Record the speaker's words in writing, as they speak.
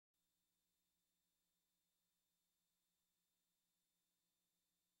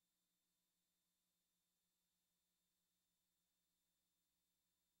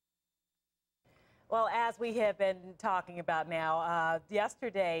Well, as we have been talking about now,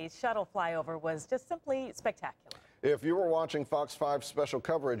 yesterday's shuttle flyover was just simply spectacular. If you were watching Fox 5 special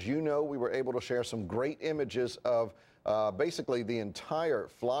coverage, you know we were able to share some great images of basically the entire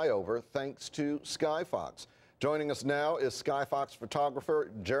flyover thanks to SkyFox. Joining us now is SkyFox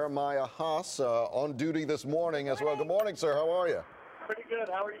photographer Jeremiah Haas on duty this morning as well. Good morning, sir. How are you? Pretty good.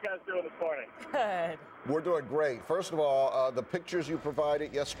 How are you guys doing this morning? Good. We're doing great. First of all, the pictures you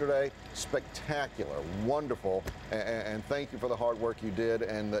provided yesterday, spectacular, wonderful, and thank you for the hard work you did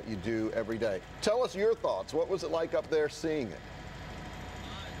and that you do every day. Tell us your thoughts. What was it like up there seeing it?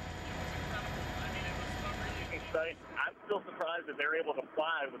 I'm still surprised that they're able to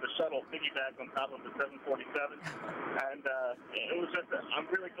fly with a shuttle piggyback on top of the 747. And it was just, I'm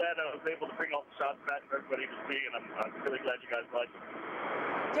really glad I was able to bring all the shots back for everybody to see, and I'm really glad you guys liked it.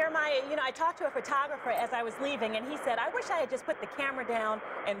 Jeremiah, you know, I talked to a photographer as I was leaving, and he said, I wish I had just put the camera down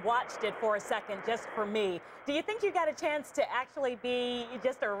and watched it for a second just for me. Do you think you got a chance to actually be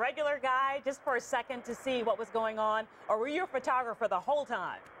just a regular guy just for a second to see what was going on, or were you a photographer the whole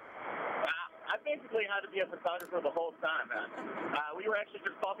time? I basically had to be a photographer the whole time, man. We were actually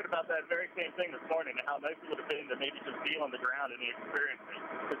just talking about that very same thing this morning and how nice it would have been to maybe just be on the ground and experience it.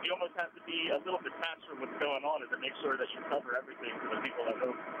 Because you almost have to be a little detached from what's going on and to make sure that you cover everything for the people at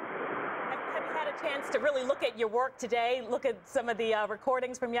home. Have you had a chance to really look at your work today, look at some of the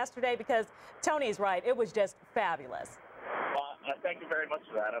recordings from yesterday? Because Tony's right, it was just fabulous. Thank you very much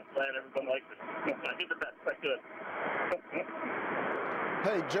for that. I'm glad everyone liked it. I did the best I could.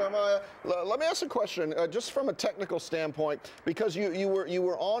 Hey, Jeremiah, let me ask a question, just from a technical standpoint, because you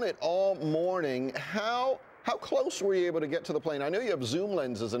were on it all morning. How close were you able to get to the plane? I know you have zoom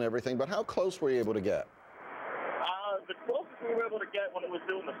lenses and everything, but how close were you able to get? The closest we were able to get when it was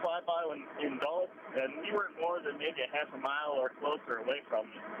doing the flyby in Dulles, and we weren't more than maybe a half a mile or closer away from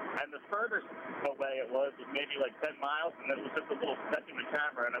it. And the furthest away it was maybe like 10 miles, and then it was just a little speck in the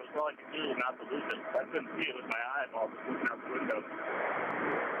camera, and it was all I could do not to lose it. I couldn't see it with my eyeballs looking out the window.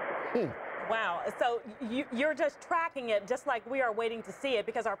 Wow, so you're just tracking it just like we are waiting to see it,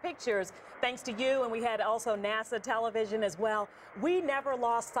 because our pictures, thanks to you, and we had also NASA television as well, we never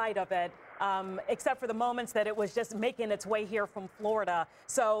lost sight of it, except for the moments that it was just making its way here from Florida.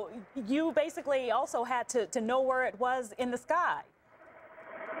 So you basically also had to know where it was in the sky.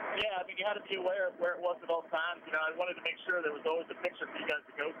 Yeah, I mean, you had to be aware of where it was at all times. You know, I wanted to make sure there was always a picture for you guys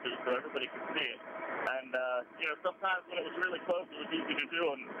to go to so everybody could see it. And, you know, sometimes when it was really close, it was easy to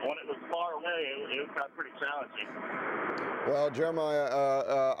do, and when it was far away, it got pretty challenging. Well, Jeremiah,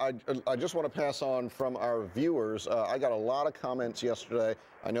 I just want to pass on from our viewers. I got a lot of comments yesterday.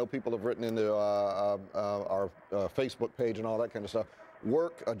 I know people have written into our Facebook page and all that kind of stuff.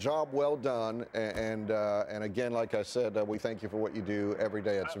 A job well done, and again, like I said, we thank you for what you do every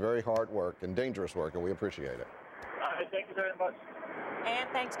day. It's very hard work and dangerous work, and we appreciate it. All right, thank you very much. And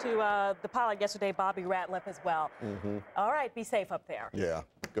thanks to the pilot yesterday, Bobby Ratliff, as well. All right, be safe up there. Yeah,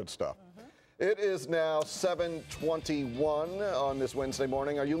 good stuff. It is now 7:21 on this Wednesday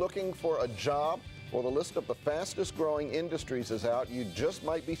morning. Are you looking for a job? Well, the list of the fastest growing industries is out. You just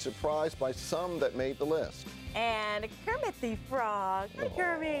might be surprised by some that made the list. And Kermit the Frog, hi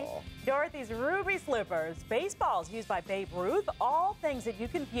Kermit, Dorothy's ruby slippers, baseballs used by Babe Ruth, all things that you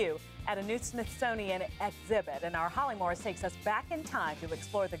can view at a new Smithsonian exhibit. And our Holly Morris takes us back in time to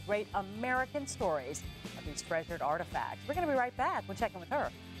explore the great American stories of these treasured artifacts. We're going to be right back. We'll check in with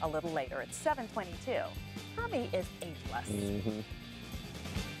her a little later. It's 7:22. Kermit is ageless.